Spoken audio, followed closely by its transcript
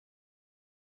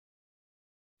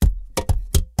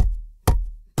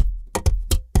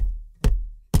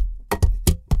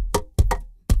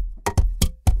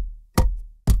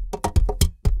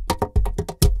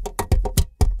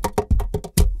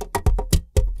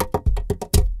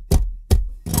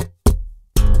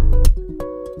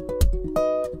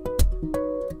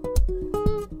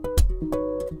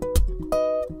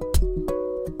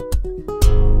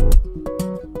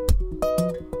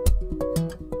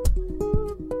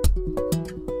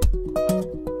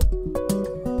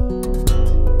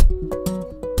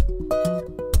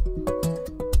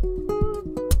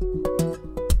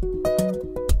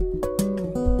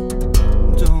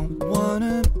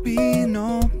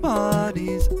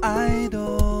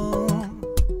idol.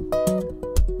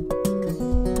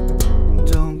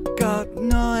 Don't got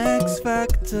no X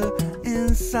factor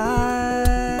inside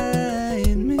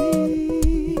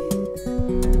me.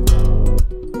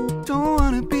 Don't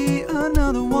wanna be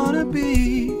another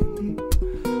wannabe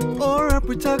or a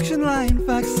production line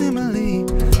facsimile.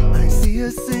 I see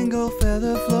a single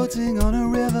feather floating on a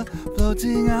river,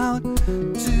 floating out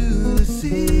to the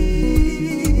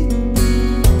sea.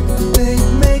 They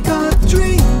make our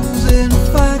dreams in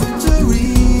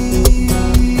factories,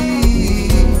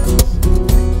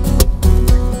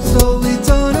 so we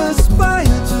don't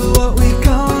aspire to what we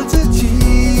can't achieve.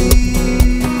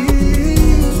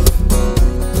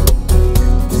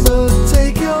 So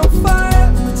take your fire,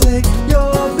 take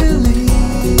your belief.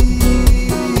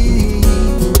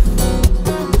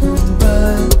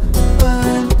 Burn,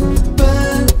 burn,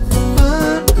 burn,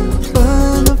 burn,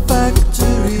 burn the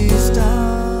factories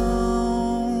down.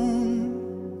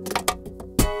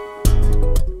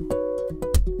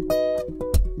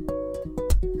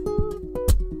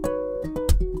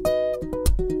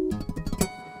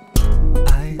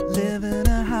 I live in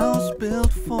a house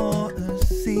built for a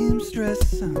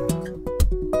seamstress, a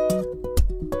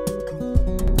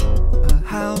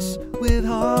house with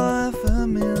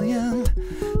 500,000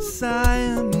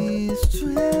 Siamese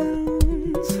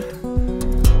twins.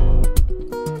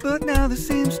 But now the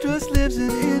seamstress lives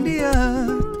in India,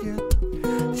 yeah.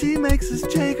 She makes us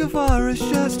Che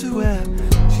shirts to wear.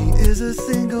 She is a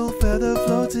single feather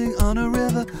floating on a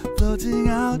river, floating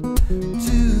out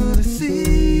to the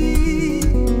sea.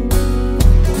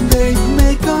 They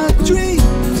make our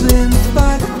dreams in